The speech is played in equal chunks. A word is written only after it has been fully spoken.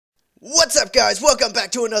What's up, guys? Welcome back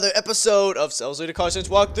to another episode of SelvsLeaderCarson's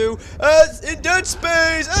walkthrough as in Dead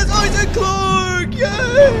Space as Isaac Clarke!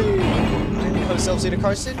 Yay! I'm your host,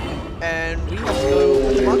 SelvsLeaderCarson, and we have to go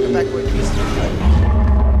put the marker back where it needs to be.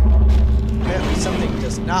 Apparently something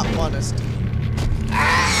does not want us to.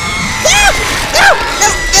 Ah! No! No! No!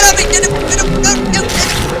 Get off me! Get him! Get him! No! No!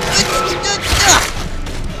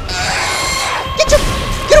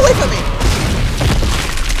 Get away from me!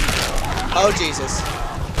 Oh, Jesus.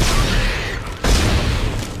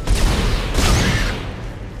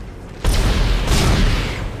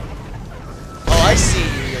 I see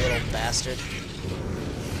you, you little bastard.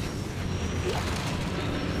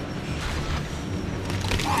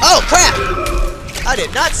 Oh, crap! I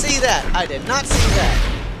did not see that. I did not see that.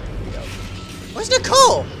 Where's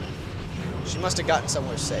Nicole? She must have gotten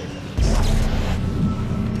somewhere safe.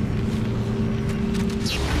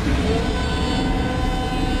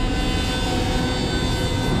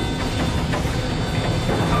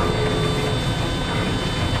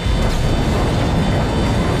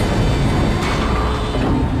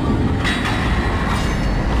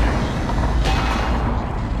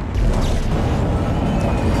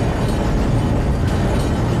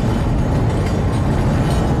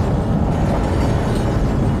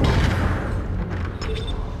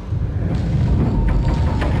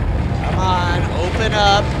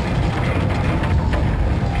 Up.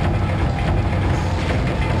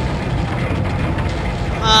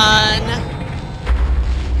 Come on.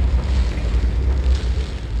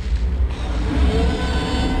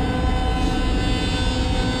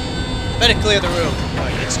 Better clear the room.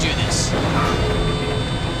 Alright, let's do this.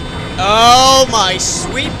 Oh my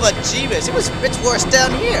sweet Bajebus. It's worse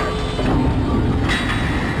down here.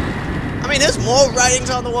 I mean, there's more writings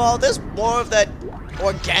on the wall. There's more of that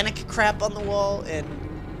organic crap on the wall, and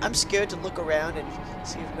I'm scared to look around and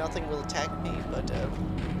see if nothing will attack me, but,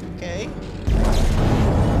 okay.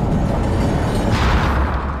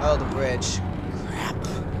 Oh, the bridge. Crap.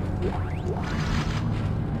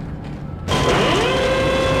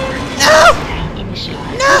 No!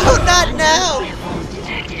 No, not now!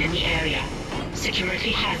 Detected in the area.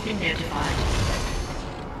 Security has been notified.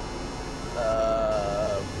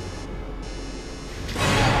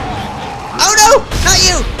 Oh no! Not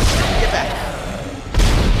you! Get back.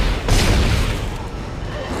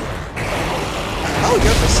 Oh,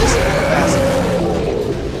 you're persistent.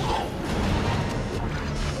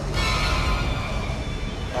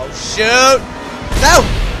 Oh shoot! No!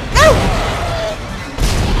 No!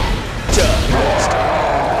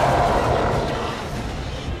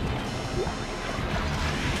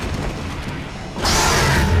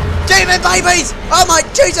 Demon babies! Oh my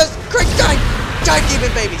Jesus Christ! Giant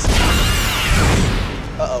demon babies!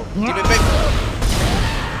 Uh-oh. Demon baby.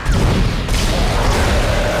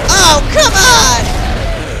 Oh, come on!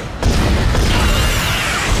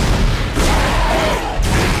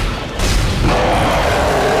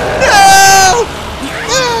 No!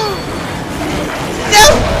 No! No!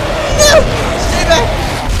 No! Stay back!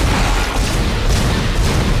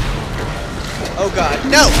 Oh God,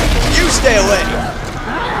 no! You stay away!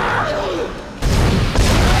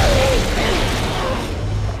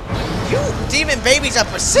 You demon babies are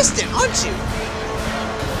persistent, aren't you?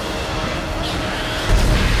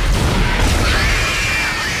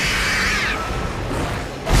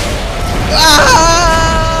 Ah!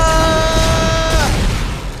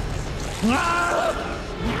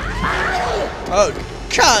 Oh,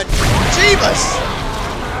 God, Jeebus!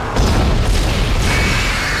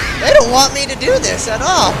 They don't want me to do this at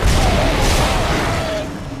all.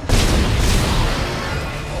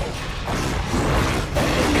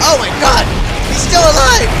 Oh my God! He's still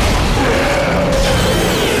alive!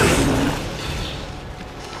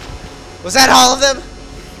 Was that all of them?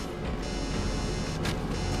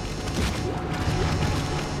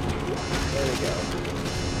 There we go.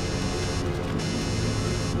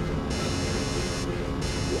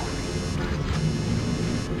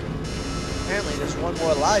 Apparently there's one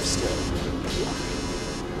more alive still.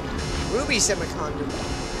 Ruby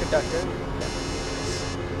semiconductor.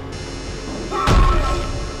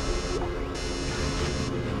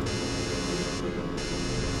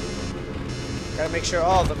 Gotta make sure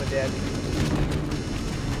all of them are dead.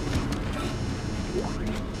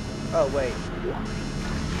 Oh, wait.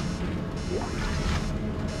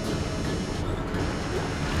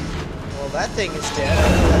 Well, that thing is dead.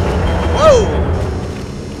 Whoa!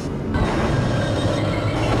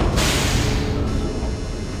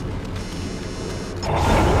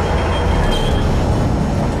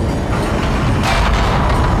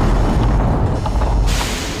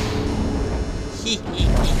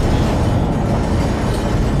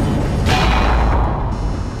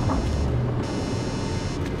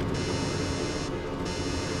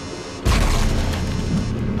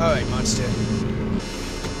 monster.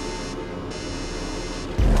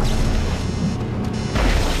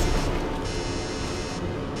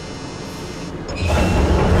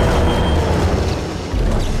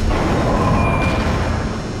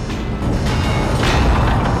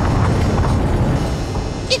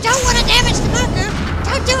 You don't want to damage the marker.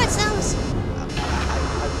 Don't do it, Selves. I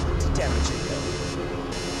did damage it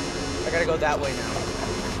though. I gotta go that way now.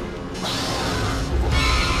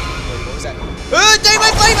 Wait, what was that?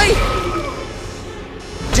 Dynamite fight me!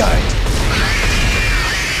 Died.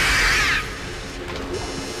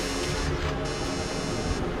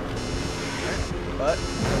 What?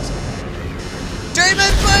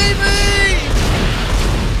 Demon baby!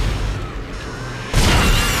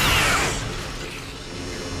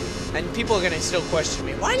 And people are gonna still question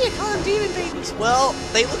me. Why do you call them demon babies? Well,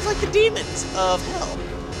 they look like the demons of hell.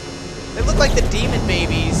 They look like the demon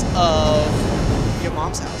babies of your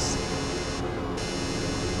mom's house.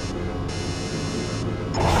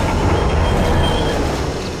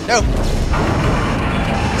 No!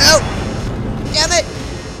 No! Damn it!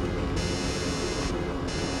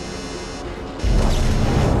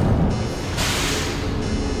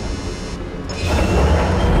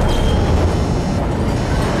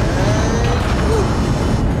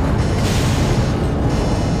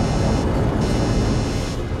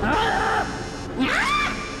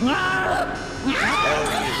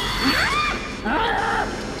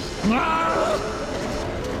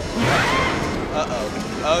 Uh-oh.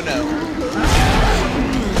 Oh no.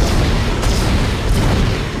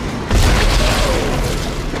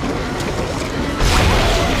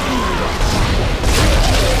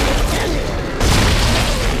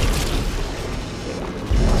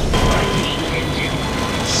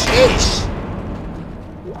 Sheesh.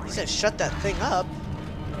 He said shut that thing up.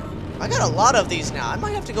 I got a lot of these now. I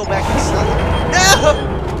might have to go back and sell them. No!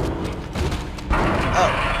 Oh.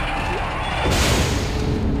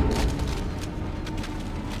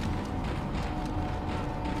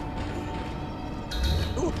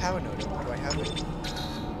 Ooh, power node. What do I have?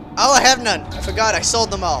 Oh, I have none. I forgot. I sold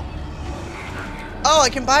them all. Oh, I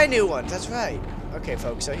can buy new ones. That's right. Okay,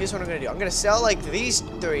 folks. So here's what I'm gonna do. I'm gonna sell like these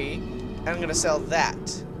three, and I'm gonna sell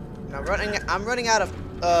that. And I'm running out of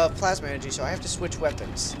plasma energy, so I have to switch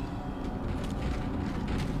weapons.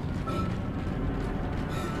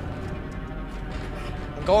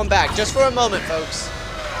 I'm going back just for a moment, folks.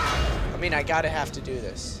 I mean, I gotta have to do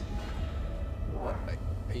this. What?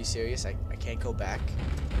 Are you serious? I can't go back.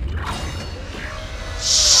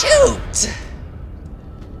 Shoot!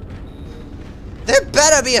 There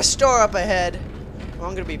better be a store up ahead. Well,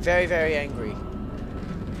 I'm gonna be very, very angry.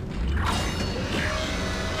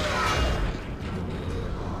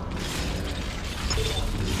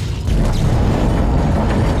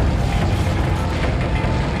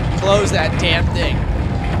 Close that damn thing.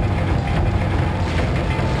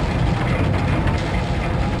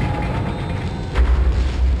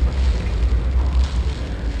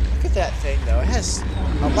 Look at that thing, though. It has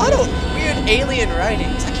a lot of weird alien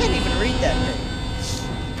writings. I can't even read that thing.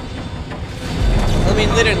 I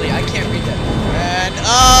mean, literally, I can't read that thing. And,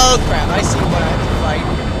 oh crap, I see what I have to fight.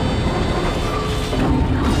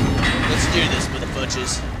 Let's do this,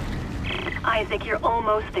 motherfuckers. Isaac, you're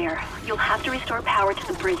almost there. You'll have to restore power to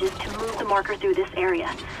the bridges to move the marker through this area.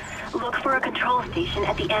 Look for a control station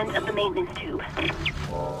at the end of the maintenance tube.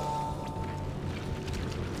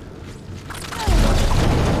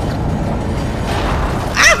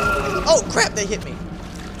 Ah! Oh, crap, they hit me.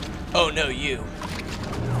 Oh, no, you.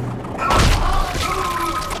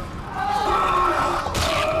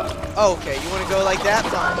 Okay, you want to go like that?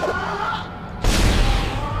 Fine.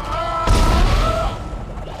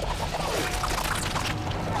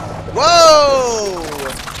 Whoa!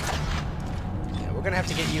 Yeah, we're gonna have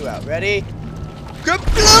to get you out. Ready?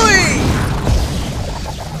 Kablooey!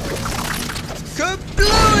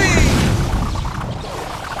 Kablooey!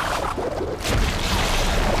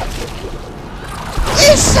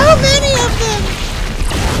 There's so many of them!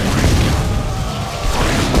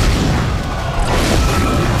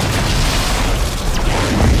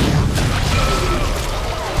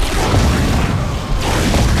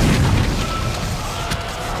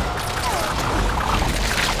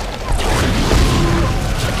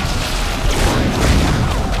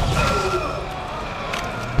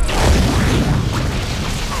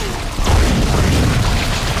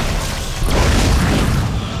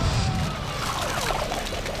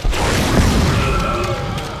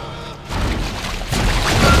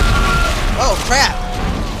 Crap!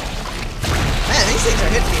 Man, these things are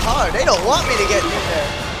hitting me hard. They don't want me to get in there.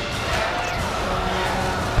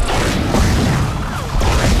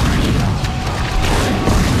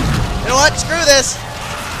 You know what? Screw this.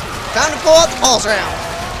 Time to pull out the pulse round.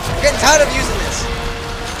 I'm getting tired of using this.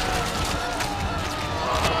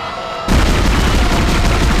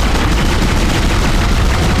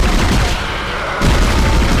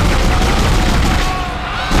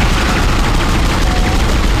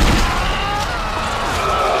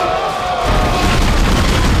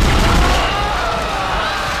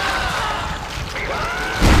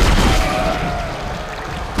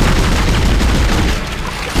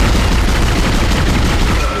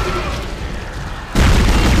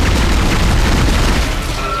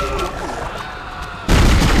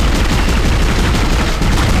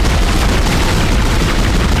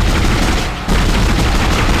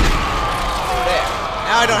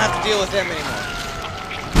 I don't have to deal with them anymore.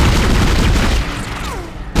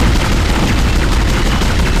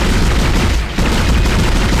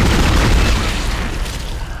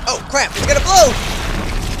 Oh crap, it's gonna blow!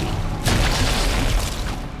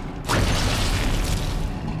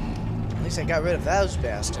 At least I got rid of those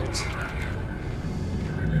bastards.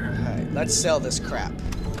 Alright, let's sell this crap.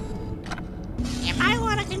 You might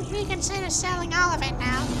want to reconsider selling all of it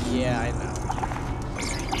now. Yeah, I know.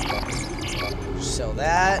 Sell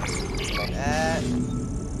that.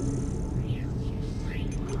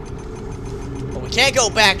 But we can't go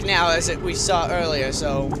back now as we saw earlier,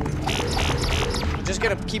 so we're just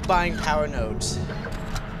gonna keep buying power nodes.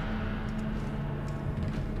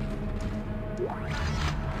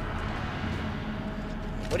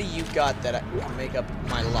 What do you got that can make up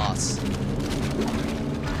my loss?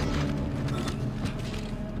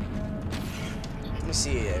 Let me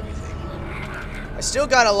see everything. I still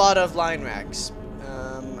got a lot of line racks.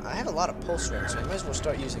 I have a lot of pulse rings, so I might as well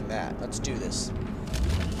start using that. Let's do this.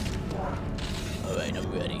 Alright,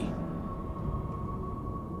 I'm ready.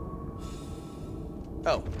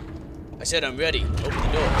 Oh. I said I'm ready. Open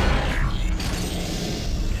the door.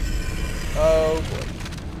 Oh boy.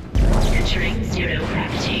 Entering zero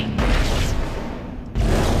gravity.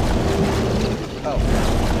 Oh.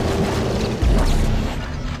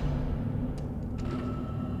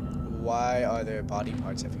 Why are there body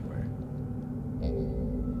parts everywhere?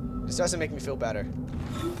 This doesn't make me feel better.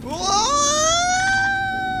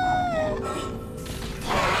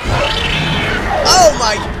 Oh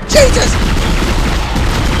my Jesus!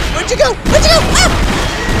 Where'd you go? Where'd you go? Ah!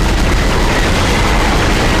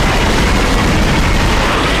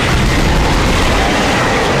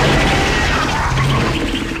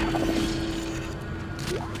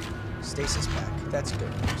 Stasis pack. That's good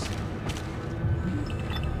news.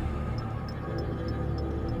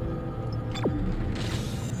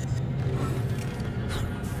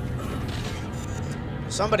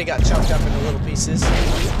 Somebody got chopped up into little pieces. I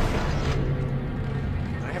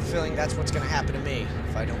have a feeling that's what's gonna happen to me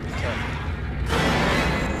if I don't be careful.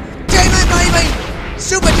 Demon baby!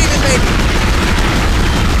 Super demon baby!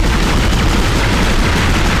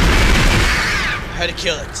 I had to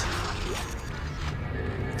kill it.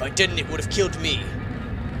 If I didn't, it would have killed me.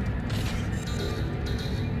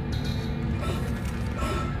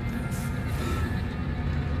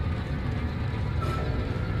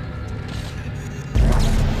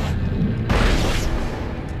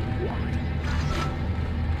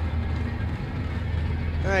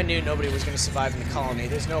 I knew nobody was going to survive in the colony.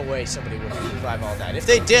 There's no way somebody would survive all that. If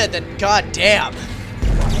they did, then goddamn.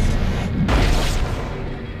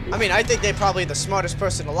 I mean, I think they're probably the smartest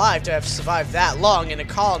person alive to have survived that long in a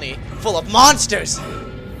colony full of monsters.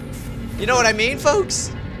 You know what I mean, folks?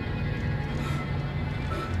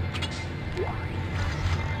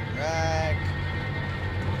 Rack.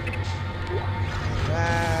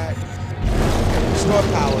 Rack. Restore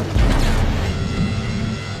power.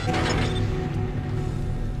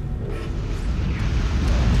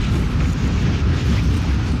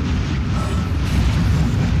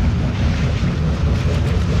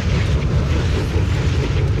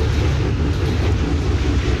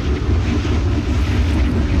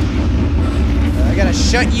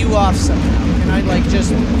 Shut you off somehow. Can I like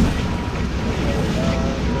just wait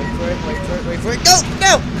for it. Go!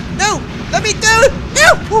 No! No! Let me do it!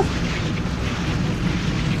 No! Woo.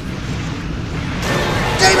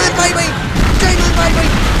 Demon baby! Demon baby!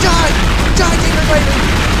 Die! Die, demon baby!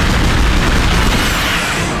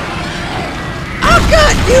 Oh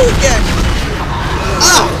god, you again!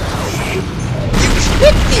 Oh! You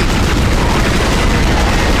kicked me!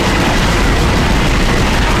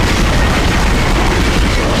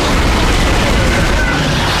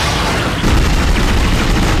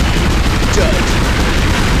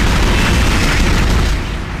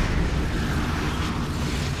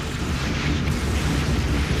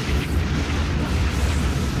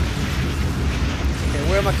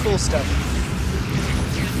 My cool stuff.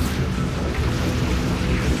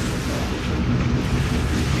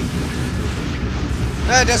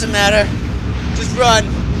 That doesn't matter. Just run.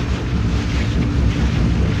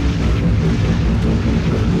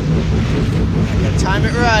 I gotta time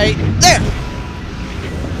it right. There!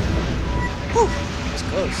 Whew, that was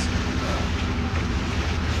close.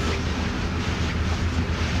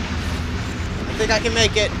 I think I can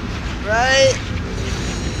make it. Right?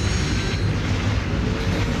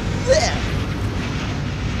 There!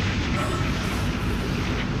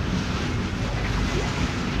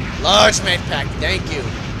 Large med pack, thank you.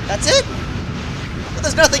 That's it? Well,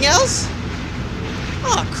 there's nothing else?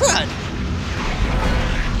 Oh, crud.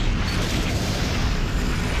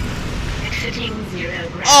 Exiting 0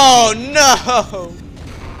 gravity. Oh, no!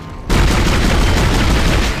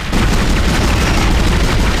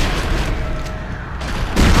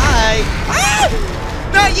 Hi. Ah!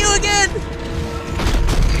 Not you again!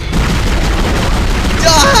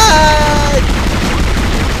 Die!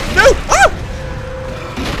 No! Ah!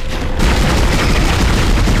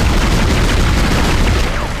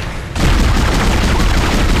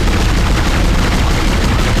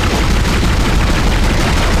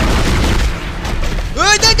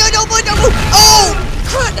 Oh,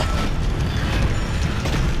 crud!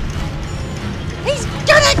 He's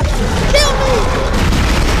gonna kill me!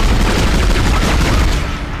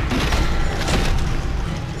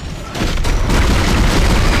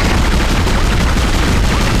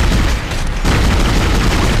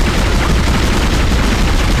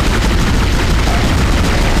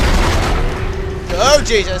 Oh,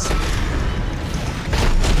 Jesus.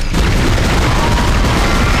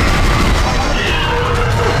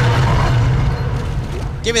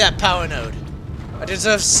 Give me that power node. I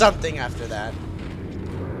deserve something after that.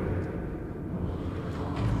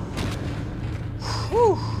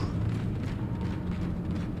 Whew.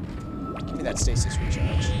 Give me that stasis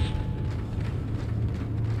recharge.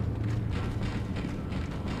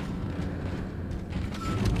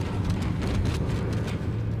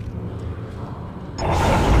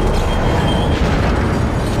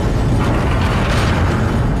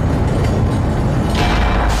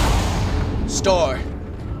 Store.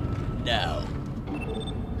 Now.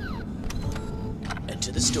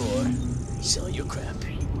 Enter the store. Sell your crap.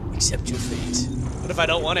 Accept your fate. What if I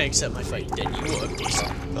don't want to accept my fate? Then you are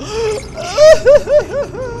decent.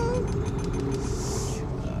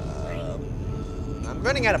 I'm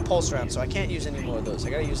running out of pulse rounds, so I can't use any more of those. I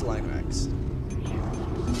gotta use line racks.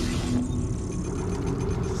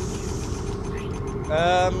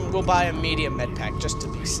 We'll buy a medium med pack just to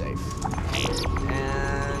be safe.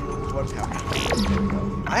 And one power. There we go.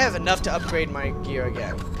 I have enough to upgrade my gear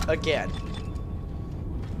again.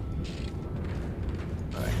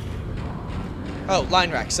 Alright. Oh,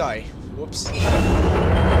 line rack, sorry. Whoops.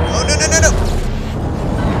 Oh, no, no, no, no!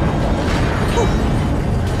 Whew.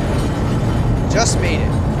 Just made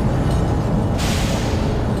it.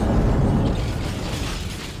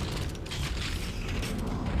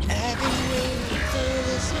 I've been waiting for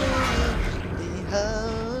this moment the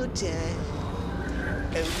whole time.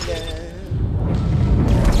 Oh, no.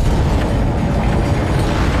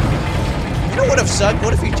 You know what would have sucked?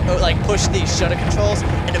 What if you like pushed these shutter controls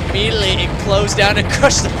and immediately it closed down and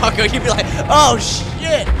crushed the Marco? You'd be like, oh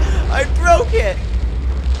shit, I broke it.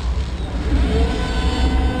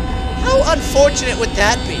 How unfortunate would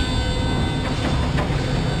that be?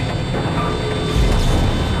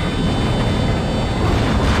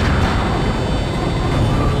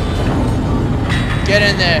 Get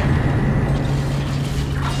in there.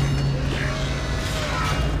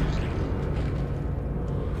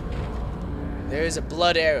 There is a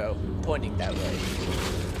blood arrow pointing that way.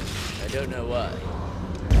 I don't know why.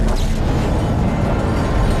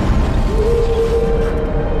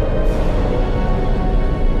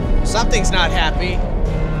 Something's not happy.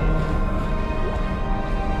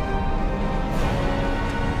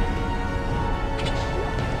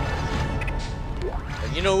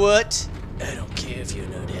 And you know what? I don't care if you're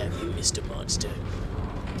not happy, Mr. Monster.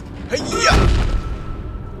 Hey-ya!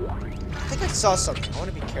 I think I saw something. I want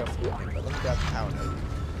to be careful with it, but let me grab the power node.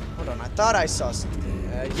 Hold on, I thought I saw something.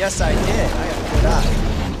 Yes, I did. I have a good eye.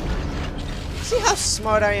 See how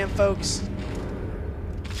smart I am, folks?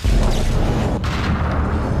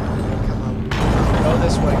 Come on. Go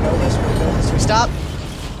this way, go this way, go this way. Stop!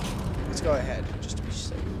 Let's go ahead, just to be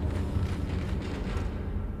safe.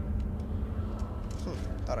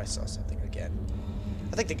 Thought I saw something again.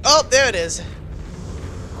 I think the... Oh, there it is!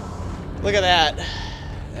 Look at that.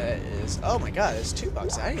 That is... Oh my god, there's 2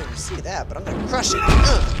 bucks. I didn't even see that, but I'm gonna crush it.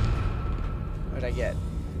 Ugh. What did I get?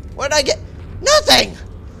 What did I get? Nothing!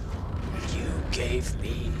 You gave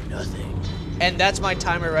me nothing. And that's my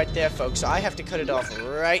timer right there, folks. So I have to cut it off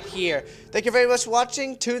right here. Thank you very much for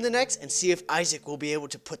watching. Tune in the next and see if Isaac will be able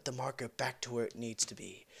to put the marker back to where it needs to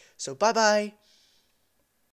be. So bye-bye.